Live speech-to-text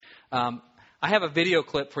I have a video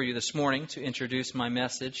clip for you this morning to introduce my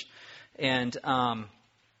message. And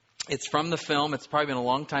it's from the film. It's probably been a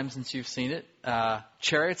long time since you've seen it.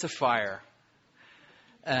 Chariots of Fire.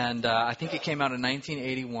 And I think it came out in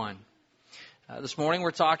 1981. This morning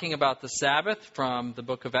we're talking about the Sabbath from the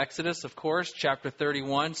book of Exodus, of course, chapter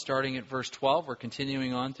 31, starting at verse 12. We're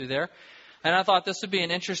continuing on through there. And I thought this would be an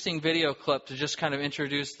interesting video clip to just kind of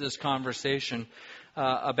introduce this conversation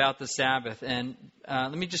about the Sabbath. And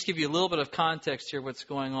let me just give you a little bit of context here, what's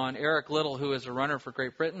going on. Eric Liddell, who is a runner for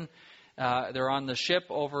Great Britain, they're on the ship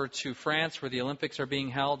over to France where the Olympics are being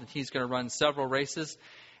held, and he's going to run several races.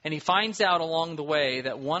 And he finds out along the way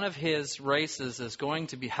that one of his races is going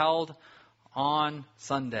to be held on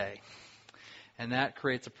Sunday. And that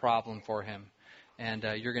creates a problem for him. And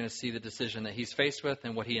you're going to see the decision that he's faced with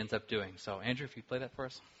and what he ends up doing. So, Andrew, if you play that for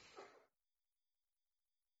us.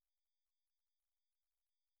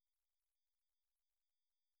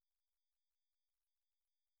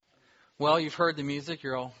 Well, you've heard the music.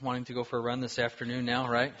 You're all wanting to go for a run this afternoon now,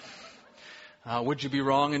 right? Would you be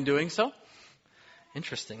wrong in doing so?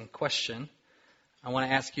 Interesting question. I want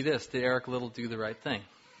to ask you this. Did Eric Liddell do the right thing?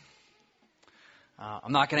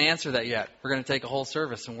 I'm not going to answer that yet. We're going to take a whole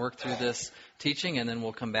service and work through this teaching, and then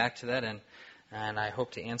we'll come back to that, and I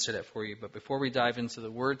hope to answer that for you. But before we dive into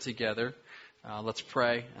the Word together, let's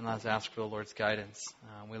pray and let's ask for the Lord's guidance.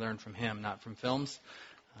 We learn from Him, not from films.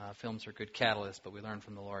 Films are good catalysts, but we learn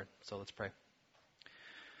from the Lord. So let's pray.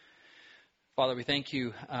 Father, we thank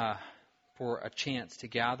you for a chance to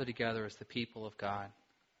gather together as the people of God.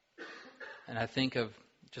 And I think of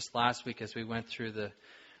just last week as we went through the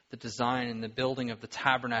design and the building of the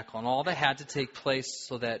tabernacle and all that had to take place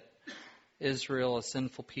so that Israel, a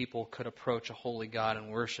sinful people, could approach a holy God and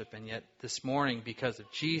worship. And yet this morning, because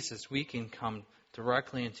of Jesus, we can come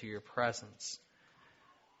directly into your presence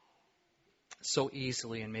so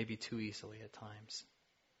easily and maybe too easily at times.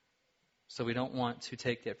 So we don't want to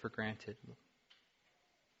take that for granted.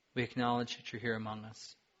 We acknowledge that you're here among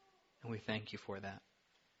us, and we thank you for that.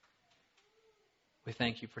 We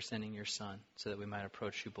thank you for sending your Son so that we might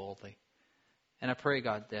approach you boldly. And I pray,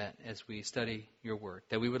 God, that as we study your word,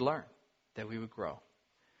 that we would learn, that we would grow,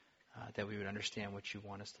 that we would understand what you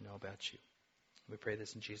want us to know about you. We pray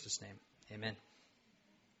this in Jesus' name. Amen.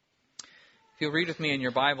 If you'll read with me in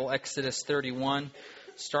your Bible, Exodus 31,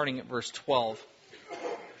 starting at verse 12.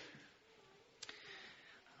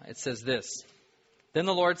 It says this. Then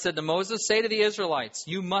the Lord said to Moses, "Say to the Israelites,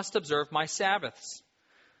 you must observe my Sabbaths.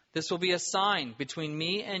 This will be a sign between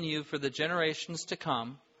me and you for the generations to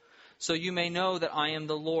come, so you may know that I am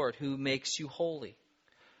the Lord who makes you holy.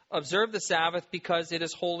 Observe the Sabbath because it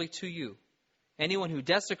is holy to you. Anyone who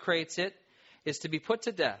desecrates it is to be put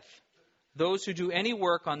to death. Those who do any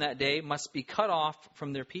work on that day must be cut off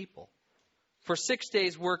from their people. For 6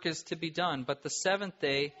 days work is to be done, but the seventh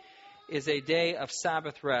day is a day of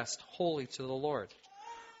Sabbath rest, holy to the Lord.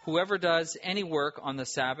 Whoever does any work on the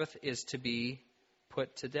Sabbath is to be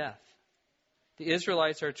put to death. The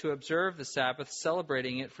Israelites are to observe the Sabbath,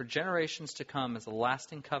 celebrating it for generations to come as a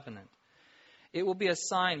lasting covenant. It will be a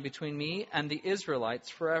sign between me and the Israelites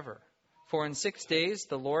forever. For in 6 days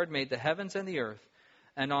the Lord made the heavens and the earth,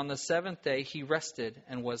 and on the seventh day he rested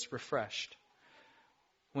and was refreshed."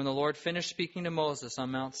 When the Lord finished speaking to Moses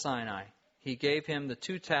on Mount Sinai, he gave him the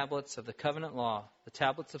 2 tablets of the covenant law, the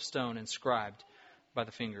tablets of stone inscribed by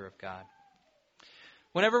the finger of God.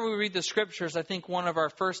 Whenever we read the Scriptures, I think one of our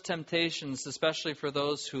first temptations, especially for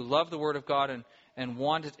those who love the Word of God and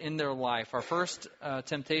want it in their life, our first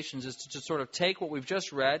temptations is to just sort of take what we've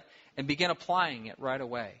just read and begin applying it right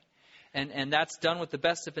away. And that's done with the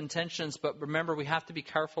best of intentions, but remember, we have to be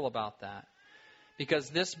careful about that. Because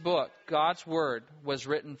this book, God's Word, was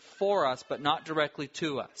written for us, but not directly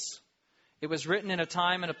to us. It was written in a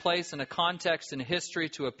time and a place and a context and a history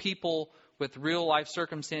to a people with real life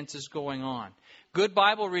circumstances going on. Good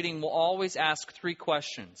Bible reading will always ask 3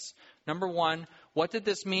 questions. Number 1, what did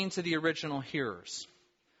this mean to the original hearers?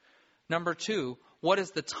 Number 2, what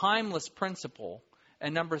is the timeless principle?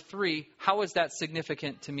 And number 3, how is that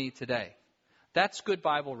significant to me today? That's good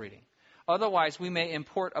Bible reading. Otherwise, we may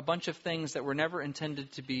import a bunch of things that were never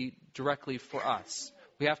intended to be directly for us.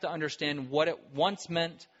 We have to understand what it once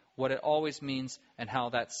meant, what it always means, and how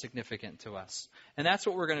that's significant to us. And that's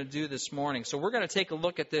what we're going to do this morning. So we're going to take a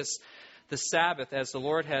look at this, the Sabbath, as the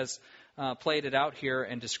Lord has played it out here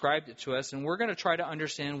and described it to us. And we're going to try to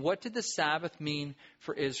understand, what did the Sabbath mean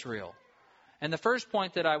for Israel? And the first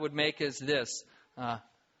point that I would make is this. I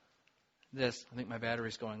think my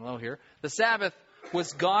battery's going low here. The Sabbath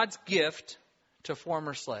was God's gift to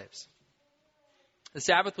former slaves. The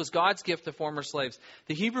Sabbath was God's gift to former slaves.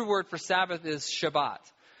 The Hebrew word for Sabbath is Shabbat,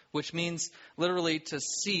 which means literally to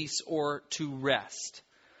cease or to rest.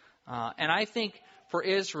 And I think for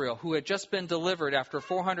Israel, who had just been delivered after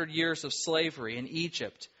 400 years of slavery in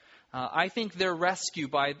Egypt, I think their rescue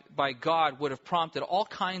by God would have prompted all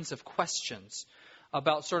kinds of questions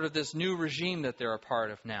about sort of this new regime that they're a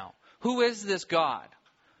part of now. Who is this God?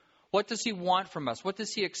 What does he want from us? What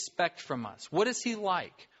does he expect from us? What is he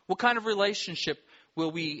like? What kind of relationship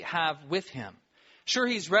will we have with him? Sure,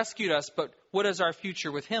 he's rescued us, but what does our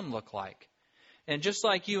future with him look like? And just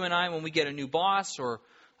like you and I, when we get a new boss or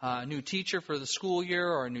a new teacher for the school year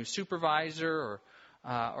or a new supervisor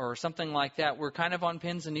or something like that, we're kind of on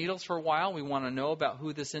pins and needles for a while. We want to know about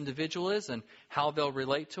who this individual is and how they'll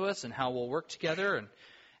relate to us and how we'll work together.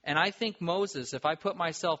 And I think Moses, if I put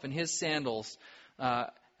myself in his sandals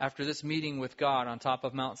after this meeting with God on top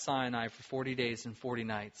of Mount Sinai for 40 days and 40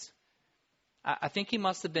 nights, I think he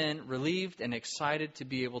must have been relieved and excited to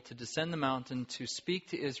be able to descend the mountain to speak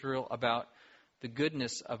to Israel about the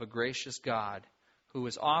goodness of a gracious God who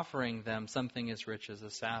was offering them something as rich as a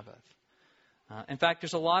Sabbath. In fact,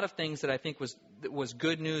 there's a lot of things that I think was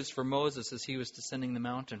good news for Moses as he was descending the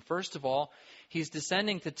mountain. First of all, he's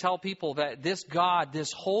descending to tell people that this God,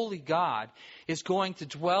 this holy God, is going to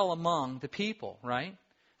dwell among the people, right?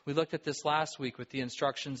 We looked at this last week with the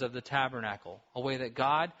instructions of the tabernacle, a way that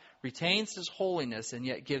God retains his holiness and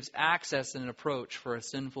yet gives access and an approach for a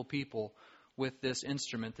sinful people with this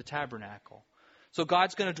instrument, the tabernacle. So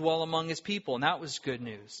God's going to dwell among his people, and that was good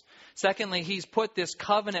news. Secondly, he's put this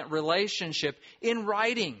covenant relationship in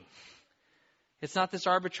writing. It's not this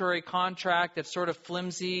arbitrary contract that's sort of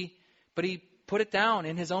flimsy, but he put it down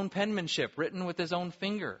in his own penmanship, written with his own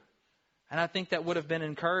finger. And I think that would have been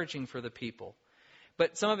encouraging for the people.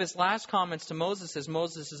 But some of his last comments to Moses as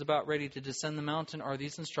Moses is about ready to descend the mountain are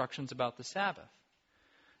these instructions about the Sabbath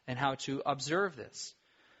and how to observe this.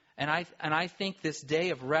 And I think this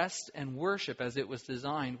day of rest and worship as it was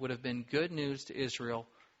designed would have been good news to Israel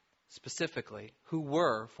specifically, who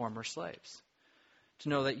were former slaves. To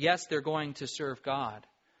know that, yes, they're going to serve God,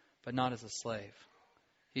 but not as a slave.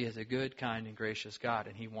 He is a good, kind, and gracious God,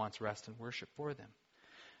 and he wants rest and worship for them.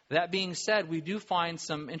 That being said, we do find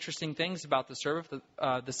some interesting things about the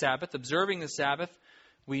Sabbath. Observing the Sabbath,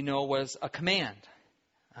 we know, was a command.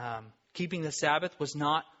 Keeping the Sabbath was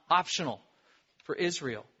not optional for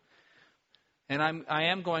Israel. And I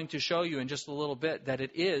am going to show you in just a little bit that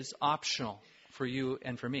it is optional for you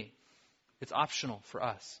and for me. It's optional for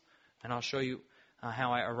us. And I'll show you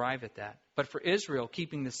how I arrive at that. But for Israel,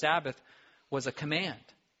 keeping the Sabbath was a command.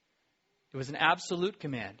 It was an absolute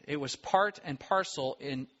command. It was part and parcel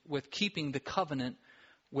with keeping the covenant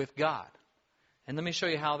with God. And let me show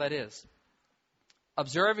you how that is.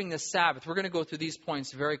 Observing the Sabbath. We're going to go through these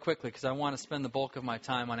points very quickly because I want to spend the bulk of my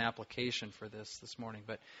time on application for this morning.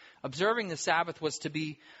 But observing the Sabbath was to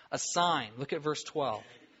be a sign. Look at verse 12.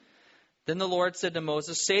 Then the Lord said to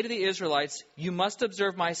Moses, "Say to the Israelites, you must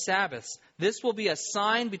observe my Sabbaths. This will be a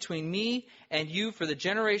sign between me and you for the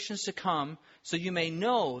generations to come, so you may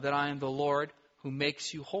know that I am the Lord who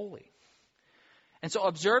makes you holy." And so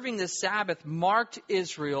observing this Sabbath marked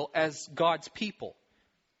Israel as God's people.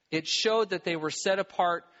 It showed that they were set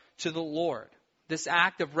apart to the Lord. This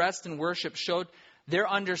act of rest and worship showed their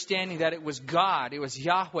understanding that it was God, it was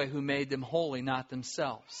Yahweh who made them holy, not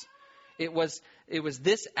themselves. It was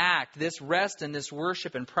this act, this rest and this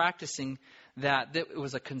worship and practicing that it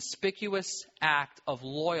was a conspicuous act of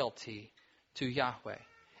loyalty to Yahweh.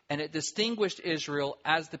 And it distinguished Israel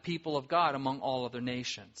as the people of God among all other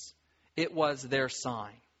nations. It was their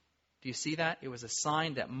sign. Do you see that? It was a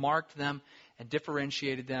sign that marked them and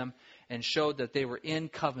differentiated them and showed that they were in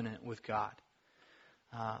covenant with God.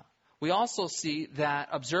 We also see that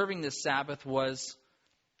observing the Sabbath was,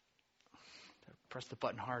 press the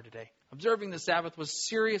button hard today. Observing the Sabbath was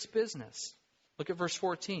serious business. Look at verse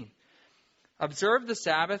 14. Observe the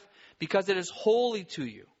Sabbath because it is holy to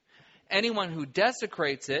you. Anyone who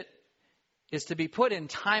desecrates it is to be put in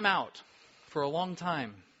time out for a long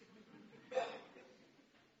time.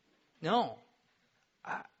 No.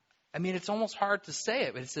 I mean, it's almost hard to say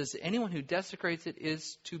it, but it says anyone who desecrates it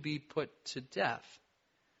is to be put to death.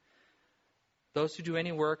 Those who do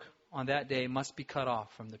any work on that day must be cut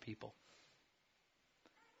off from the people.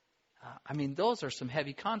 I mean, those are some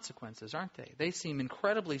heavy consequences, aren't they? They seem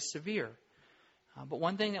incredibly severe. But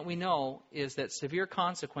one thing that we know is that severe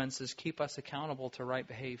consequences keep us accountable to right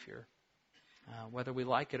behavior. Whether we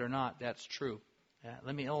like it or not, that's true.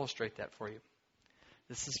 Let me illustrate that for you.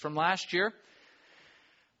 This is from last year.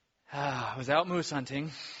 I was out moose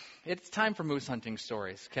hunting. It's time for moose hunting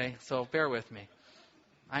stories, okay? So bear with me.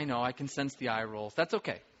 I know, I can sense the eye rolls. That's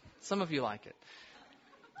okay. Some of you like it.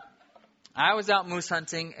 I was out moose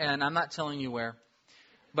hunting, and I'm not telling you where,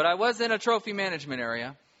 but I was in a trophy management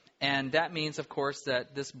area, and that means, of course,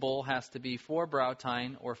 that this bull has to be 4 brow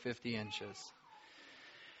tine or 50 inches.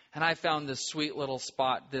 And I found this sweet little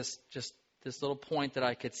spot, this little point that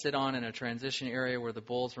I could sit on in a transition area where the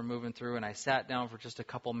bulls were moving through, and I sat down for just a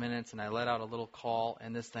couple minutes, and I let out a little call,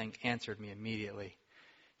 and this thing answered me immediately.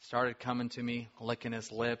 Started coming to me, licking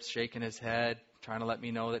his lips, shaking his head, trying to let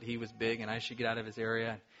me know that he was big and I should get out of his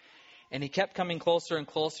area. And he kept coming closer and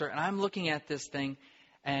closer, and I'm looking at this thing,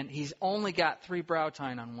 and he's only got 3 brow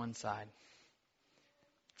tine on one side.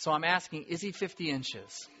 So I'm asking, is he 50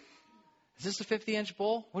 inches? Is this a 50-inch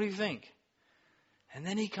bull? What do you think? And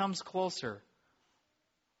then he comes closer.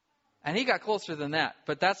 And he got closer than that,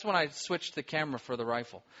 but that's when I switched the camera for the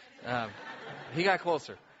rifle. He got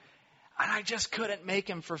closer. And I just couldn't make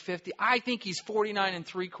him for 50. I think he's 49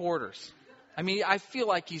 3/4. I mean, I feel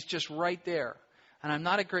like he's just right there. And I'm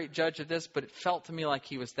not a great judge of this, but it felt to me like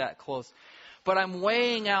he was that close. But I'm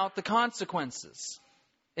weighing out the consequences.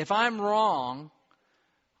 If I'm wrong,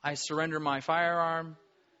 I surrender my firearm,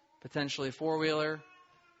 potentially a 4-wheeler,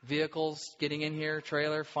 vehicles getting in here,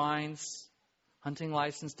 trailer, fines, hunting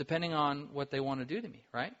license, depending on what they want to do to me,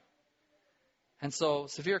 right? And so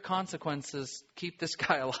severe consequences keep this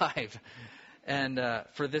guy alive. And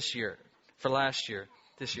for this year, for last year,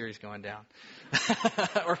 this year he's going down.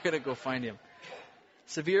 We're going to go find him.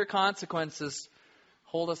 Severe consequences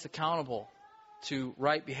hold us accountable to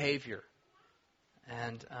right behavior.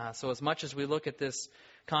 And so as much as we look at this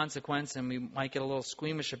consequence and we might get a little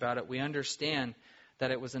squeamish about it, we understand that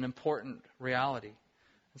it was an important reality.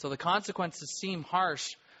 And so the consequences seem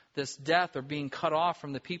harsh, this death or being cut off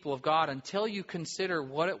from the people of God, until you consider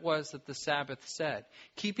what it was that the Sabbath said.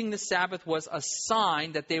 Keeping the Sabbath was a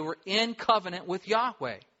sign that they were in covenant with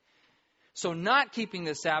Yahweh. So not keeping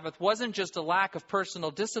the Sabbath wasn't just a lack of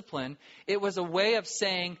personal discipline. It was a way of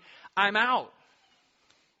saying, I'm out.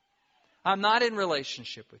 I'm not in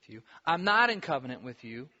relationship with you. I'm not in covenant with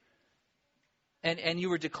you. And you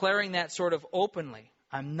were declaring that sort of openly.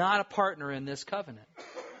 I'm not a partner in this covenant.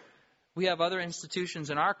 We have other institutions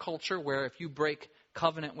in our culture where if you break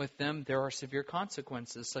covenant with them, there are severe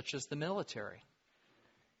consequences, such as the military.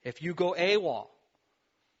 If you go AWOL,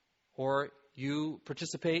 or you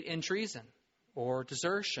participate in treason or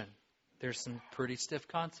desertion, there's some pretty stiff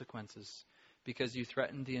consequences because you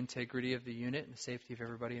threatened the integrity of the unit and the safety of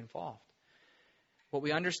everybody involved. What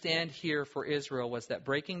we understand here for Israel was that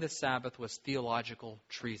breaking the Sabbath was theological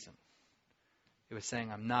treason. It was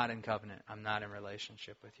saying, I'm not in covenant. I'm not in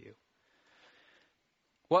relationship with you.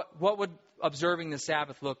 What would observing the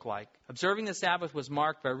Sabbath look like? Observing the Sabbath was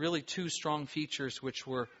marked by really 2 strong features, which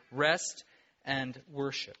were rest and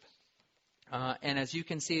worship. And as you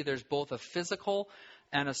can see, there's both a physical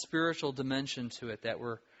and a spiritual dimension to it that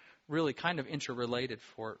were really kind of interrelated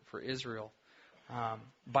for Israel.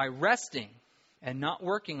 By resting and not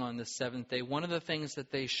working on the 7th day, one of the things that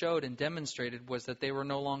they showed and demonstrated was that they were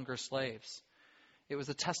no longer slaves. It was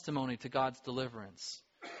a testimony to God's deliverance.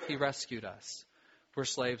 He rescued us. We're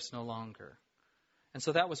slaves no longer. And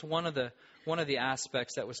so that was one of the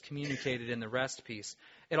aspects that was communicated in the rest piece.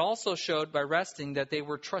 It also showed by resting that they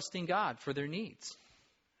were trusting God for their needs.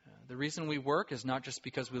 The reason we work is not just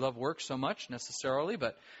because we love work so much necessarily,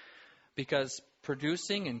 but because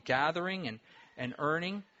producing and gathering and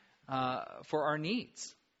earning for our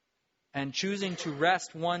needs. And choosing to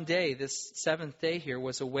rest one day, this 7th day here,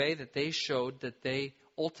 was a way that they showed that they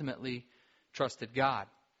ultimately trusted God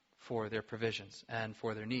for their provisions and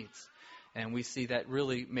for their needs. And we see that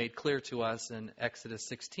really made clear to us in Exodus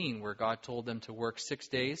 16, where God told them to work 6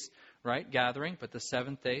 days, right, gathering, but the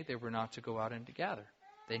 7th day they were not to go out and to gather.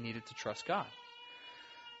 They needed to trust God.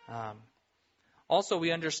 Also,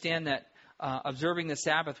 we understand that observing the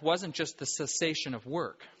Sabbath wasn't just the cessation of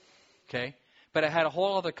work, okay, but it had a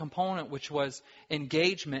whole other component, which was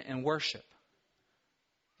engagement and worship.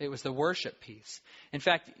 It was the worship piece. In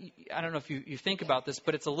fact, I don't know if you think about this,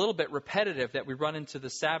 but it's a little bit repetitive that we run into the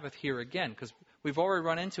Sabbath here again, because we've already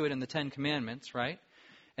run into it in the 10 Commandments, right?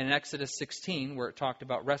 And in Exodus 16, where it talked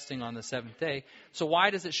about resting on the 7th day. So why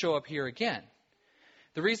does it show up here again?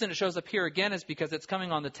 The reason it shows up here again is because it's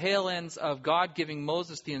coming on the tail ends of God giving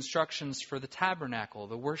Moses the instructions for the tabernacle,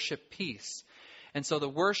 the worship piece. And so the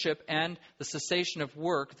worship and the cessation of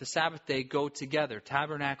work, the Sabbath day, go together,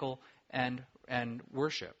 tabernacle and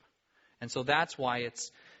worship. And so that's why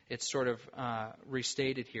it's sort of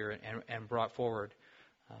restated here and brought forward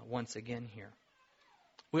once again here.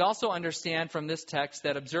 We also understand from this text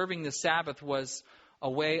that observing the Sabbath was a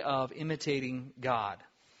way of imitating God.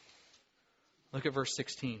 Look at verse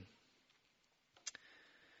 16.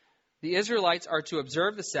 The Israelites are to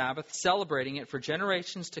observe the Sabbath, celebrating it for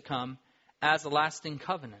generations to come as a lasting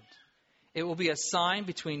covenant. It will be a sign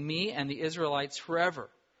between me and the Israelites forever.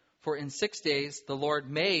 For in 6 days the Lord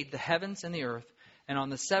made the heavens and the earth, and on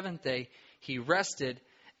the seventh day he rested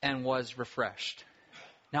and was refreshed.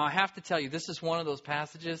 Now I have to tell you, this is one of those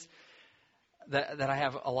passages that I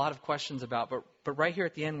have a lot of questions about. But right here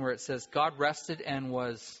at the end where it says God rested and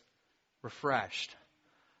was refreshed,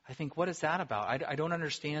 I think, what is that about? I don't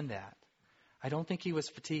understand that. I don't think he was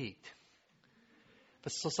fatigued.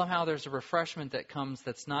 But so somehow there's a refreshment that comes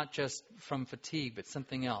that's not just from fatigue, but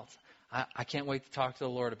something else. I can't wait to talk to the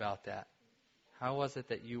Lord about that. How was it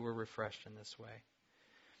that you were refreshed in this way?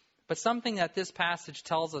 But something that this passage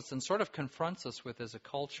tells us and sort of confronts us with as a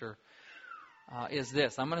culture is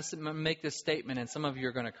this. I'm going to make this statement, and some of you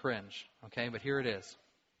are going to cringe. Okay, but here it is.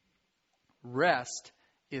 Rest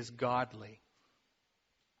is godly.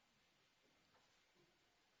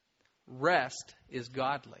 Rest is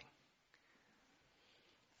godly.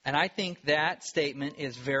 And I think that statement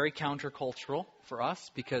is very countercultural for us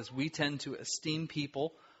because we tend to esteem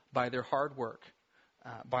people by their hard work,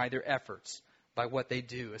 by their efforts, by what they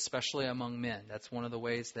do, especially among men. That's one of the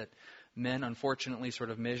ways that men, unfortunately, sort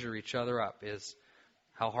of measure each other up, is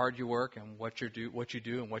how hard you work and what you do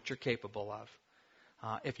and what you're capable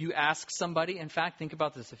of. If you ask somebody, in fact, think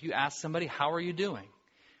about this. If you ask somebody, how are you doing?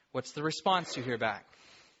 What's the response you hear back?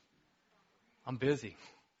 I'm busy.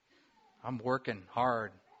 I'm working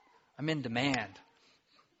hard. I'm in demand.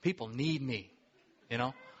 People need me.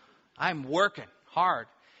 I'm working hard.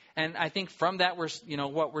 And I think from that,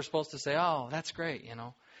 what we're supposed to say, oh, that's great,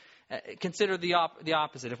 Consider the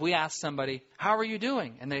opposite. If we ask somebody, how are you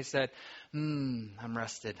doing? And they said, I'm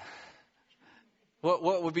rested.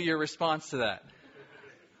 What would be your response to that?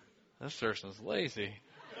 This person's lazy.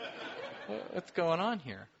 What's going on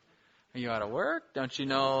here? Are you out of work? Don't you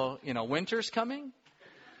know, winter's coming?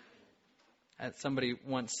 As somebody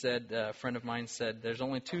once said, a friend of mine said, there's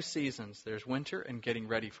only two seasons. There's winter and getting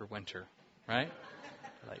ready for winter, right?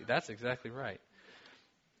 That's exactly right.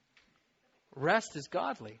 Rest is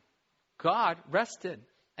godly. God rested.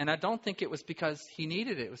 And I don't think it was because he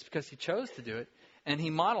needed it. It was because he chose to do it. And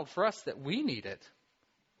he modeled for us that we need it.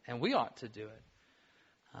 And we ought to do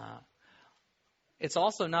it. It's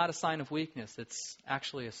also not a sign of weakness. It's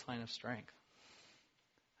actually a sign of strength.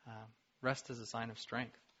 Rest is a sign of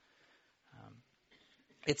strength.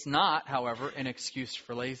 It's not, however, an excuse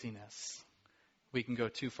for laziness. We can go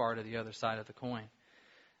too far to the other side of the coin.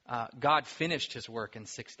 God finished his work in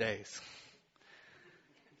 6 days.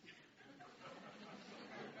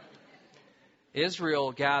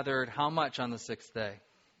 Israel gathered how much on the sixth day?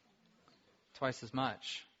 Twice as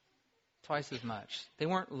much. Twice as much. They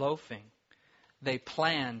weren't loafing. They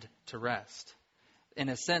planned to rest. In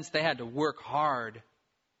a sense, they had to work hard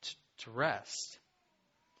to rest.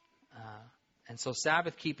 And so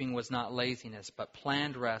Sabbath keeping was not laziness, but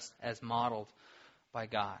planned rest as modeled by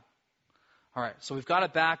God. All right, so we've got a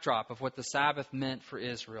backdrop of what the Sabbath meant for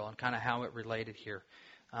Israel and kind of how it related here.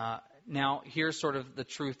 Now, here's sort of the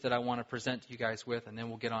truth that I want to present to you guys with, and then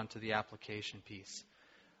we'll get on to the application piece.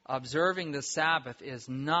 Observing the Sabbath is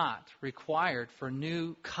not required for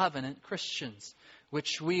new covenant Christians,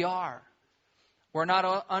 which we are. We're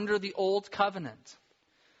not under the old covenant.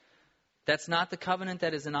 That's not the covenant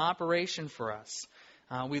that is in operation for us.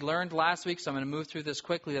 We learned last week, so I'm going to move through this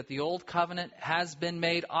quickly, that the old covenant has been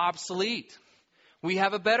made obsolete. We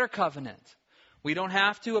have a better covenant. We don't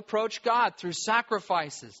have to approach God through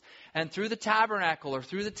sacrifices and through the tabernacle or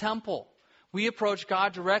through the temple. We approach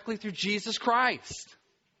God directly through Jesus Christ.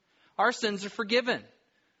 Our sins are forgiven.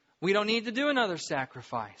 We don't need to do another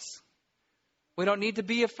sacrifice. We don't need to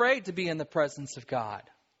be afraid to be in the presence of God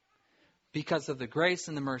because of the grace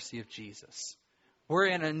and the mercy of Jesus. We're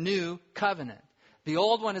in a new covenant. The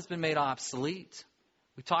old one has been made obsolete.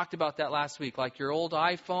 We talked about that last week, like your old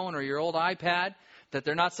iPhone or your old iPad that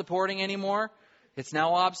they're not supporting anymore. It's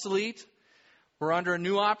now obsolete. We're under a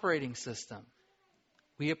new operating system.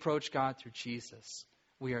 We approach God through Jesus.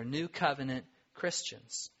 We are new covenant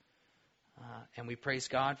Christians. And we praise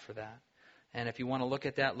God for that. And if you want to look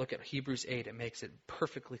at that, look at Hebrews 8. It makes it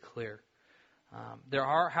perfectly clear. There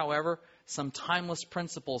are, however, some timeless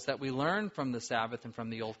principles that we learn from the Sabbath and from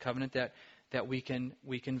the Old Covenant that we can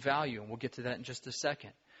value. And we'll get to that in just a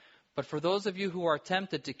second. But for those of you who are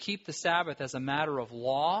tempted to keep the Sabbath as a matter of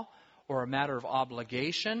law or a matter of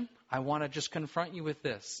obligation, I want to just confront you with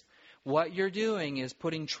this. What you're doing is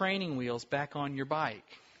putting training wheels back on your bike.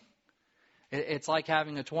 It's like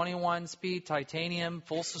having a 21-speed titanium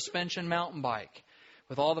full suspension mountain bike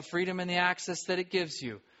with all the freedom and the access that it gives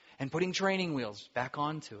you and putting training wheels back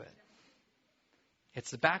onto it.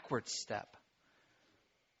 It's the backward step.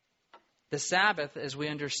 The Sabbath, as we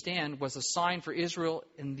understand, was a sign for Israel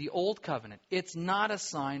in the Old Covenant. It's not a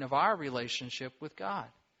sign of our relationship with God.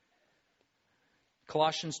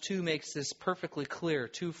 Colossians 2 makes this perfectly clear,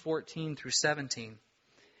 2:14 through 17.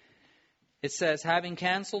 It says, having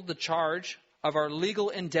canceled the charge of our legal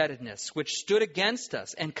indebtedness, which stood against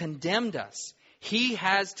us and condemned us, He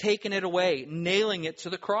has taken it away, nailing it to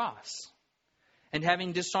the cross. And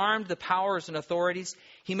having disarmed the powers and authorities,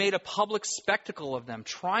 He made a public spectacle of them,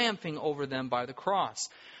 triumphing over them by the cross.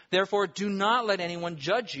 Therefore, do not let anyone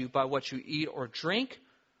judge you by what you eat or drink,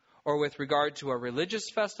 or with regard to a religious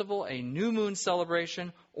festival, a new moon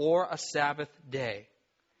celebration, or a Sabbath day.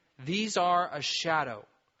 These are a shadow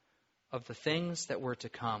of the things that were to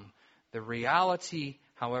come. The reality,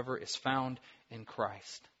 however, is found in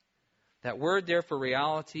Christ. That word there for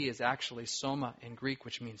reality is actually soma in Greek,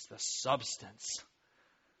 which means the substance.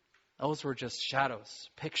 Those were just shadows,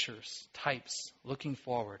 pictures, types, looking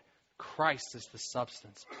forward. Christ is the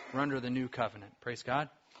substance. We're under the new covenant. Praise God.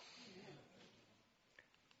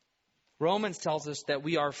 Romans tells us that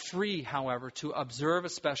we are free, however, to observe a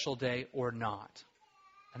special day or not.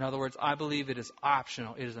 In other words, I believe it is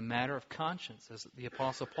optional. It is a matter of conscience, as the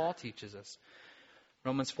Apostle Paul teaches us.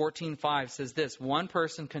 Romans 14:5 says this, one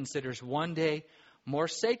person considers one day more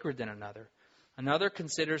sacred than another. Another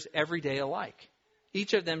considers every day alike.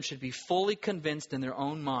 Each of them should be fully convinced in their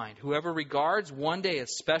own mind. Whoever regards one day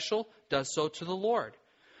as special does so to the Lord.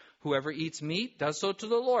 Whoever eats meat does so to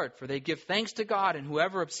the Lord, for they give thanks to God. And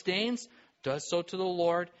whoever abstains does so to the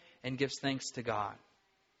Lord and gives thanks to God.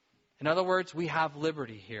 In other words, we have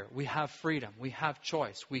liberty here. We have freedom. We have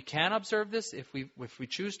choice. We can observe this if we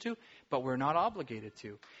choose to, but we're not obligated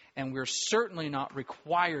to. And we're certainly not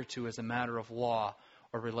required to as a matter of law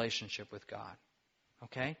or relationship with God.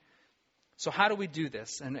 Okay? So how do we do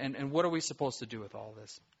this? And what are we supposed to do with all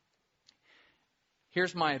this?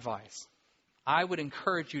 Here's my advice. I would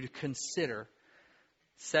encourage you to consider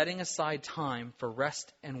setting aside time for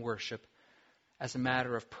rest and worship as a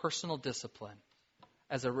matter of personal discipline,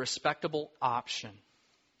 as a respectable option.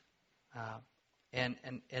 And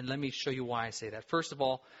let me show you why I say that. First of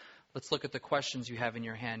all, let's look at the questions you have in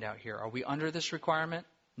your handout here. Are we under this requirement?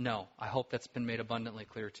 No. I hope that's been made abundantly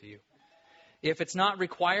clear to you. If it's not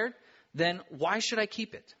required, then why should I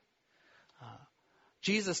keep it?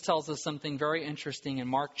 Jesus tells us something very interesting in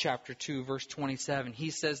Mark chapter 2, verse 27. He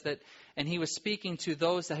says that, and he was speaking to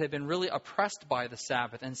those that had been really oppressed by the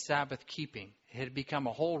Sabbath and Sabbath keeping. It had become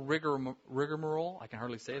a whole rigmarole. I can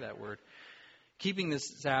hardly say that word. Keeping this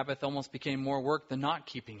Sabbath almost became more work than not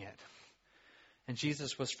keeping it. And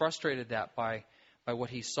Jesus was frustrated by what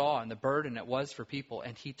he saw and the burden it was for people.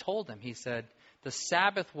 And he told them, he said, the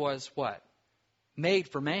Sabbath was what? Made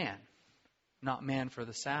for man, not man for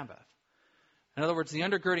the Sabbath. In other words, the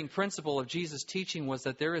undergirding principle of Jesus' teaching was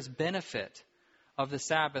that there is benefit of the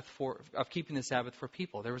Sabbath of keeping the Sabbath for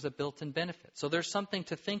people. There was a built-in benefit. So there's something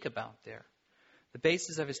to think about there. The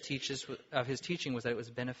basis of his teaching was that it was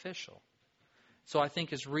beneficial. So I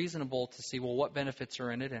think it's reasonable to see, well, what benefits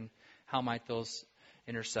are in it and how might those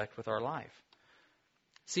intersect with our life?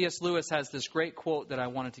 C.S. Lewis has this great quote that I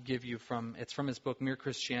wanted to give you it's from his book, Mere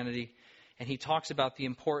Christianity. And he talks about the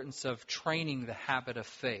importance of training the habit of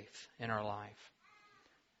faith in our life.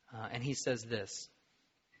 And he says this,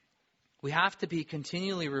 we have to be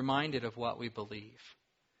continually reminded of what we believe.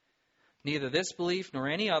 Neither this belief nor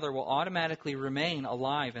any other will automatically remain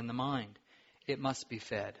alive in the mind. It must be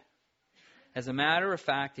fed. As a matter of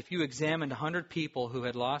fact, if you examined 100 people who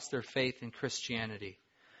had lost their faith in Christianity,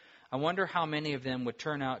 I wonder how many of them would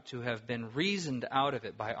turn out to have been reasoned out of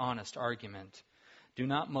it by honest argument. Do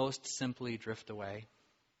not most simply drift away?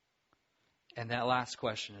 And that last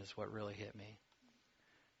question is what really hit me.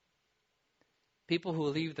 People who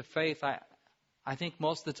leave the faith, I think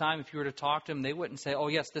most of the time if you were to talk to them, they wouldn't say, oh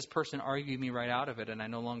yes, this person argued me right out of it and I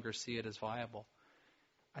no longer see it as viable.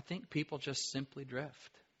 I think people just simply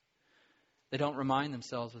drift. They don't remind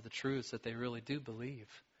themselves of the truths that they really do believe.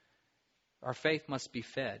 Our faith must be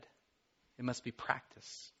fed. It must be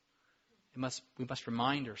practiced. We must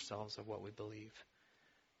remind ourselves of what we believe.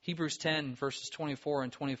 Hebrews 10, verses 24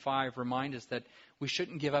 and 25 remind us that we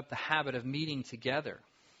shouldn't give up the habit of meeting together,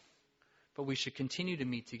 but we should continue to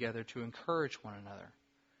meet together to encourage one another.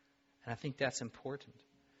 And I think that's important.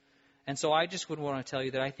 And so I just would want to tell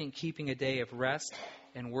you that I think keeping a day of rest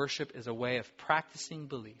and worship is a way of practicing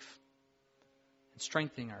belief and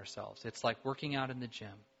strengthening ourselves. It's like working out in the gym.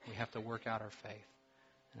 We have to work out our faith.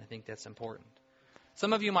 And I think that's important.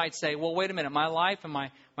 Some of you might say, well, wait a minute, my life and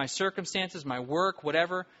my circumstances, my work,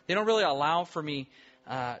 whatever, they don't really allow for me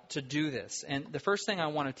to do this. And the first thing I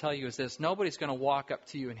want to tell you is this: nobody's going to walk up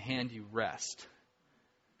to you and hand you rest.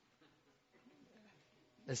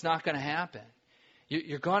 It's not going to happen.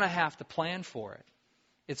 You're going to have to plan for it.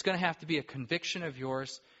 It's going to have to be a conviction of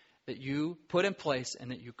yours that you put in place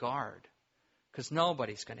and that you guard. Because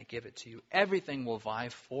nobody's going to give it to you. Everything will vie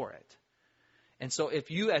for it. And so if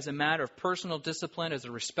you, as a matter of personal discipline, as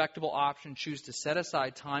a respectable option, choose to set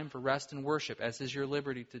aside time for rest and worship, as is your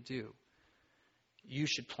liberty to do, you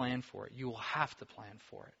should plan for it. You will have to plan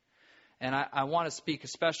for it. And I want to speak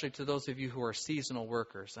especially to those of you who are seasonal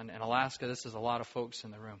workers. And in Alaska, this is a lot of folks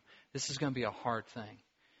in the room. This is going to be a hard thing.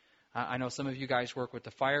 I know some of you guys work with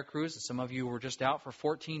the fire crews, and some of you were just out for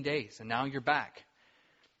 14 days, and now you're back.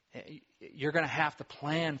 You're going to have to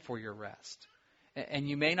plan for your rest. And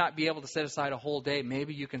you may not be able to set aside a whole day.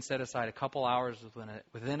 Maybe you can set aside a couple hours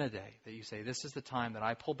within a day that you say, this is the time that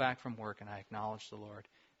I pull back from work and I acknowledge the Lord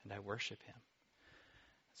and I worship Him.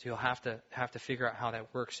 So you'll have to figure out how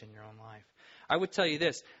that works in your own life. I would tell you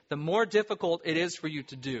this: the more difficult it is for you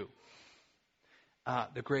to do,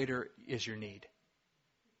 the greater is your need.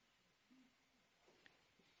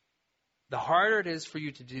 The harder it is for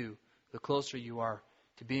you to do, the closer you are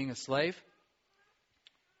to being a slave,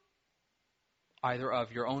 either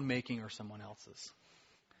of your own making or someone else's.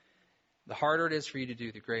 The harder it is for you to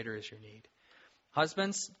do, the greater is your need.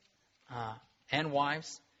 Husbands and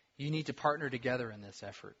wives, you need to partner together in this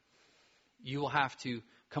effort. You will have to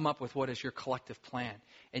come up with what is your collective plan.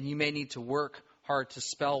 And you may need to work hard to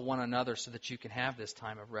spell one another so that you can have this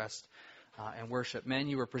time of rest and worship. Men,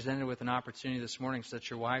 you were presented with an opportunity this morning so that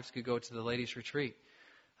your wives could go to the ladies' retreat.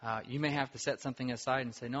 You may have to set something aside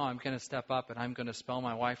and say, no, I'm going to step up and I'm going to spell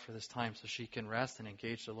my wife for this time so she can rest and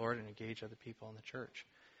engage the Lord and engage other people in the church.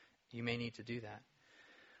 You may need to do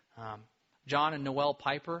that. John and Noel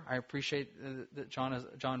Piper, I appreciate that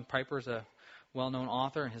John Piper is a well-known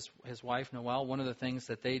author, and his wife Noel, one of the things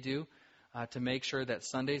that they do to make sure that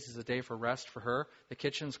Sundays is a day for rest for her, the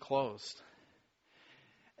kitchen's closed.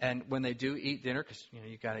 And when they do eat dinner, because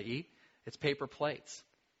you got to eat, it's paper plates.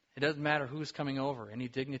 It doesn't matter who's coming over, any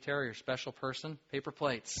dignitary or special person, paper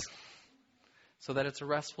plates, so that it's a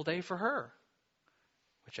restful day for her,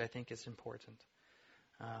 which I think is important.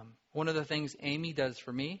 One of the things Amy does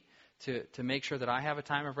for me to make sure that I have a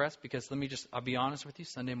time of rest, because I'll be honest with you,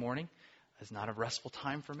 Sunday morning is not a restful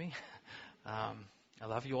time for me. I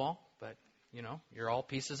love you all, but you're all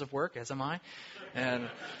pieces of work, as am I, and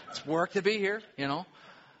it's work to be here,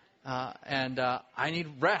 and I need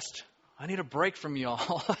rest. I need a break from you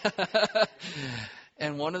all.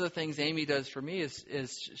 And one of the things Amy does for me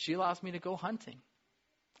is she allows me to go hunting.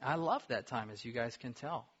 I love that time, as you guys can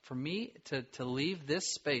tell. For me to leave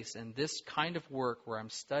this space and this kind of work where I'm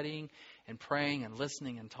studying and praying and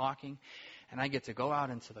listening and talking, and I get to go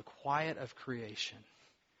out into the quiet of creation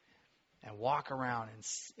and walk around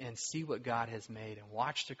and see what God has made and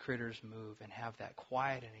watch the critters move and have that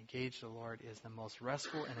quiet and engage the Lord is the most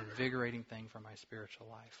restful and invigorating thing for my spiritual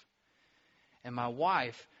life. And my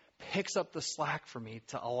wife picks up the slack for me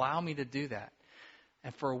to allow me to do that.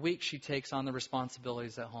 And for a week, she takes on the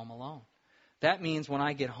responsibilities at home alone. That means when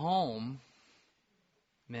I get home,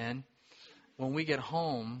 men, when we get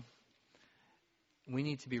home, we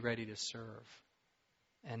need to be ready to serve.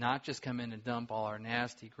 And not just come in and dump all our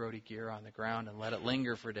nasty, grody gear on the ground and let it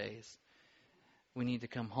linger for days. We need to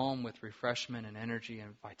come home with refreshment and energy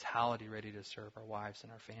and vitality, ready to serve our wives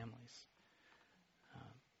and our families.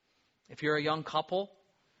 If you're a young couple,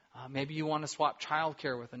 maybe you want to swap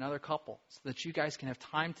childcare with another couple so that you guys can have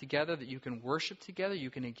time together, that you can worship together, you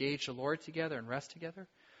can engage the Lord together and rest together.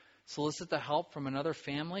 Solicit the help from another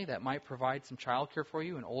family that might provide some childcare for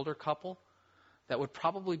you, an older couple that would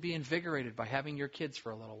probably be invigorated by having your kids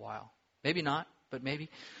for a little while. Maybe not, but maybe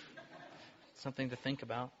something to think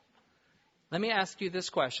about. Let me ask you this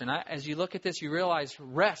question. As you look at this, you realize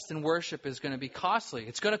rest and worship is going to be costly.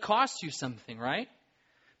 It's going to cost you something, right?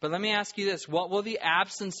 But let me ask you this. What will the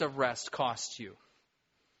absence of rest cost you?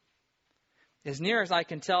 As near as I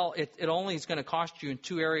can tell, it only is going to cost you in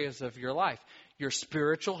two areas of your life. Your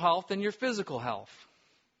spiritual health and your physical health.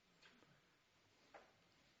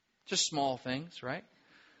 Just small things, right?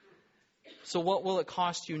 So what will it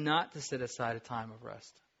cost you not to set aside a time of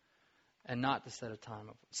rest and not to set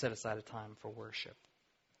aside a time for worship?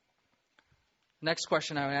 Next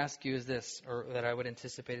question I would ask you is this, or that I would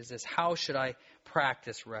anticipate is this: how should I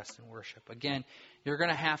practice rest and worship? Again, you're going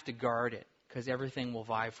to have to guard it because everything will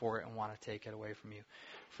vie for it and want to take it away from you.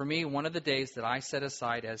 For me, one of the days that I set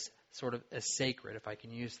aside as sort of as sacred, if I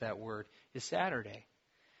can use that word, is Saturday.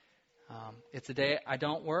 It's a day I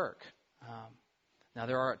don't work. Now,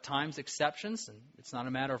 there are at times exceptions, and it's not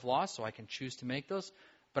a matter of law, so I can choose to make those.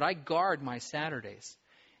 But I guard my Saturdays.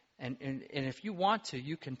 And if you want to,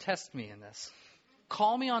 you can test me in this.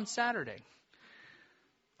 Call me on Saturday.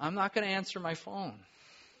 I'm not going to answer my phone.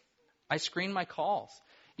 I screen my calls.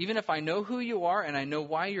 Even if I know who you are and I know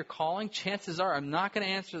why you're calling, chances are I'm not going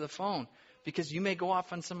to answer the phone because you may go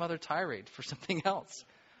off on some other tirade for something else.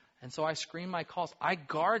 And so I screen my calls. I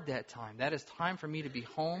guard that time. That is time for me to be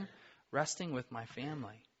home, resting with my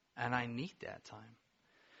family. And I need that time.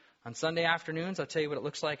 On Sunday afternoons, I'll tell you what it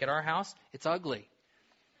looks like at our house. It's ugly.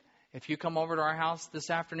 If you come over to our house this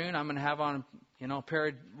afternoon, I'm going to have on, a pair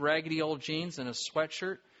of raggedy old jeans and a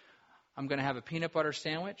sweatshirt. I'm going to have a peanut butter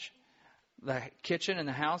sandwich. The kitchen and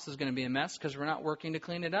the house is going to be a mess because we're not working to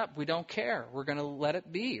clean it up. We don't care. We're going to let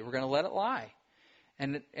it be. We're going to let it lie.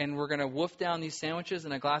 And we're going to wolf down these sandwiches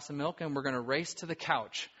and a glass of milk, and we're going to race to the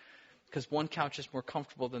couch because one couch is more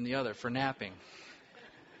comfortable than the other for napping.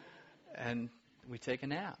 And we take a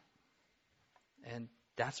nap. And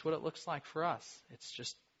that's what it looks like for us. It's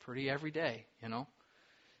just pretty every day,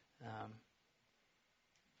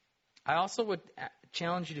 I also would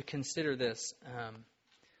challenge you to consider this.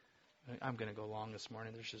 I'm going to go long this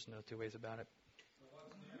morning. There's just no two ways about it.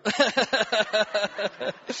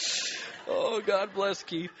 Oh, God bless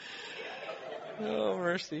Keith. Oh,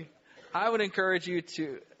 mercy. I would encourage you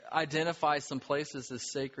to identify some places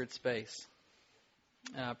as sacred space,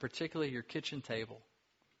 particularly your kitchen table.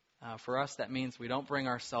 For us, that means we don't bring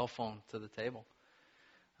our cell phone to the table.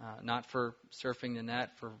 Not for surfing the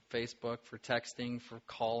net, for Facebook, for texting, for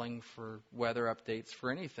calling, for weather updates,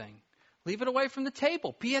 for anything. Leave it away from the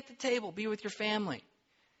table. Be at the table. Be with your family.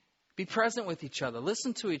 Be present with each other.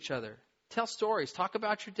 Listen to each other. Tell stories. Talk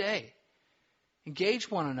about your day.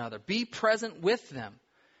 Engage one another. Be present with them.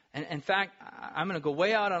 And in fact, I'm going to go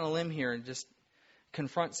way out on a limb here and just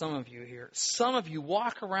confront some of you here. Some of you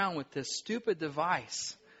walk around with this stupid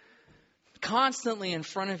device constantly in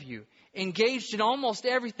front of you, engaged in almost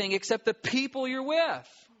everything except the people you're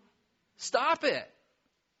with. Stop it.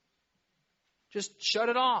 Just shut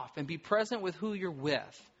it off and be present with who you're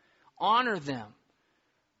with. Honor them.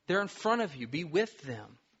 They're in front of you. Be with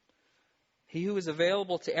them. He who is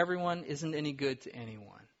available to everyone isn't any good to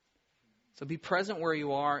anyone. So be present where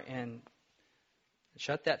you are and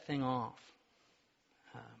shut that thing off.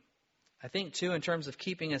 I think, too, in terms of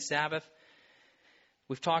keeping a Sabbath,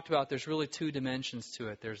 we've talked about there's really two dimensions to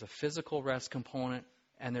it. There's a physical rest component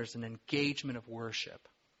and there's an engagement of worship.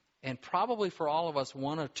 And probably for all of us,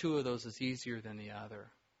 one or two of those is easier than the other,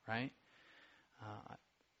 right?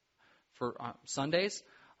 For Sundays,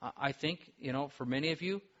 I think, for many of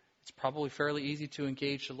you, it's probably fairly easy to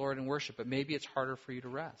engage the Lord in worship, but maybe it's harder for you to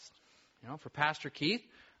rest. For Pastor Keith,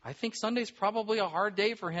 I think Sunday's probably a hard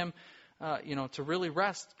day for him, to really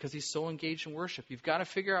rest because he's so engaged in worship. You've got to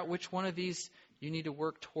figure out which one of these you need to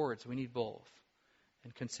work towards. We need both.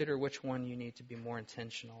 And consider which one you need to be more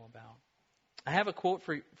intentional about. I have a quote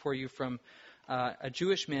for you from a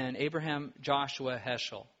Jewish man, Abraham Joshua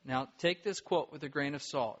Heschel. Now, take this quote with a grain of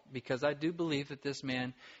salt, because I do believe that this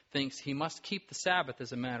man thinks he must keep the Sabbath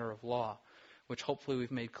as a matter of law, which hopefully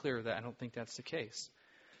we've made clear that I don't think that's the case.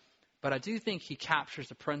 But I do think he captures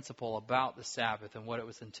the principle about the Sabbath and what it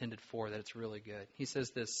was intended for, that it's really good. He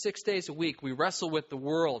says this: 6 days a week we wrestle with the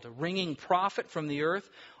world, wringing profit from the earth.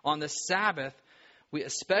 On the Sabbath, we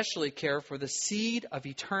especially care for the seed of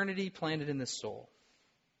eternity planted in the soul.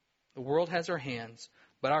 The world has our hands,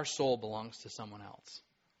 but our soul belongs to someone else.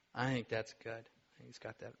 I think that's good. He's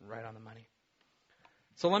got that right on the money.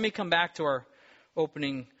 So let me come back to our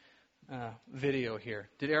opening video here.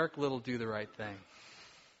 Did Eric Little do the right thing?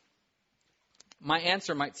 My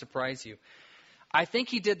answer might surprise you. I think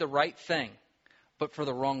he did the right thing, but for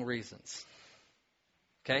the wrong reasons.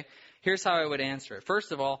 Okay? Here's how I would answer it.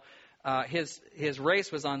 First of all, his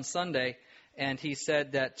race was on Sunday, and he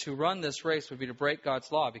said that to run this race would be to break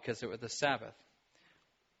God's law because it was the Sabbath.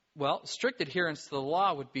 Well, strict adherence to the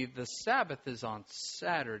law would be the Sabbath is on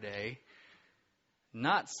Saturday,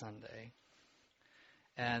 not Sunday.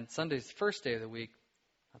 And Sunday's the first day of the week,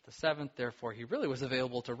 not the seventh. Therefore, he really was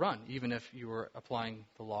available to run, even if you were applying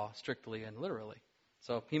the law strictly and literally.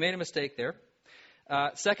 So he made a mistake there.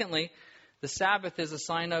 Secondly, the Sabbath is a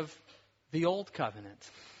sign of the old covenant,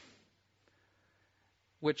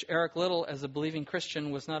 which Eric Little, as a believing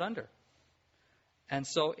Christian, was not under. And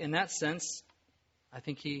so in that sense, I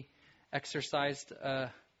think he exercised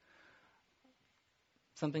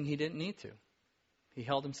something he didn't need to. He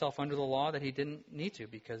held himself under the law that he didn't need to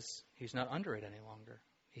because he's not under it any longer.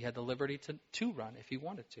 He had the liberty to run if he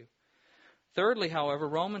wanted to. Thirdly, however,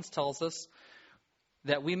 Romans tells us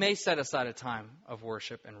that we may set aside a time of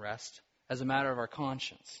worship and rest as a matter of our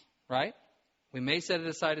conscience, right? We may set it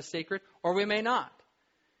aside as sacred, or we may not.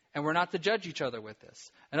 And we're not to judge each other with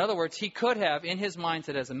this. In other words, he could have, in his mind,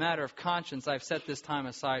 said, as a matter of conscience, I've set this time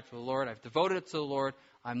aside for the Lord. I've devoted it to the Lord.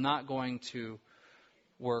 I'm not going to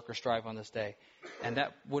work or strive on this day. And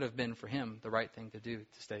that would have been for him the right thing to do,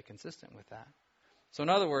 to stay consistent with that. So in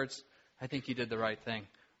other words, I think he did the right thing,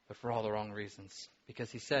 but for all the wrong reasons. Because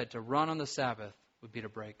he said to run on the Sabbath would be to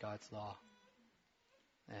break God's law.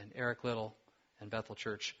 And Eric Little and Bethel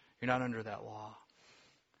Church, you're not under that law.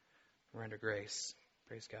 We're under grace.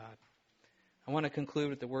 Praise God. I want to conclude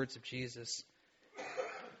with the words of Jesus.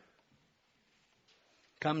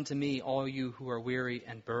 Come to me, all you who are weary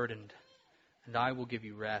and burdened, and I will give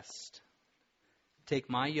you rest. Take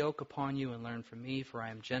my yoke upon you and learn from me, for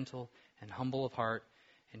I am gentle and humble of heart,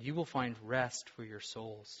 and you will find rest for your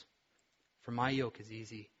souls. For my yoke is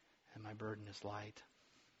easy and my burden is light.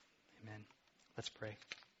 Amen. Let's pray.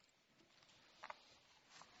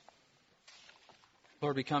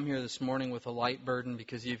 Lord, we come here this morning with a light burden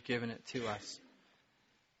because you've given it to us.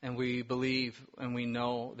 And we believe and we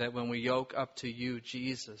know that when we yoke up to you,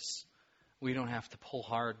 Jesus, we don't have to pull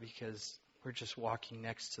hard because we're just walking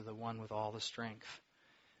next to the one with all the strength.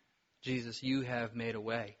 Jesus, you have made a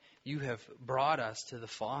way. You have brought us to the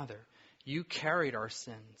Father. You carried our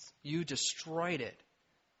sins. You destroyed it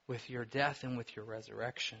with your death and with your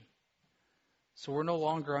resurrection. So we're no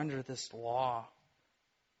longer under this law.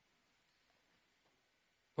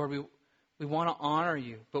 Lord, we want to honor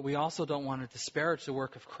you, but we also don't want to disparage the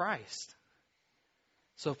work of Christ.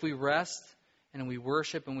 So if we rest and we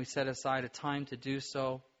worship and we set aside a time to do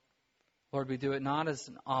so, Lord, we do it not as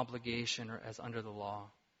an obligation or as under the law,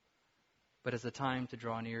 but as a time to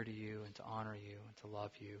draw near to you and to honor you and to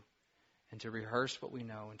love you and to rehearse what we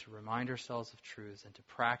know and to remind ourselves of truths and to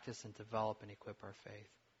practice and develop and equip our faith.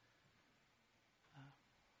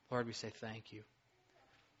 Lord, we say thank you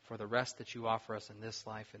for the rest that you offer us in this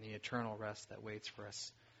life and the eternal rest that waits for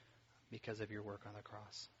us because of your work on the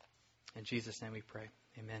cross. In Jesus' name we pray.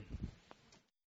 Amen.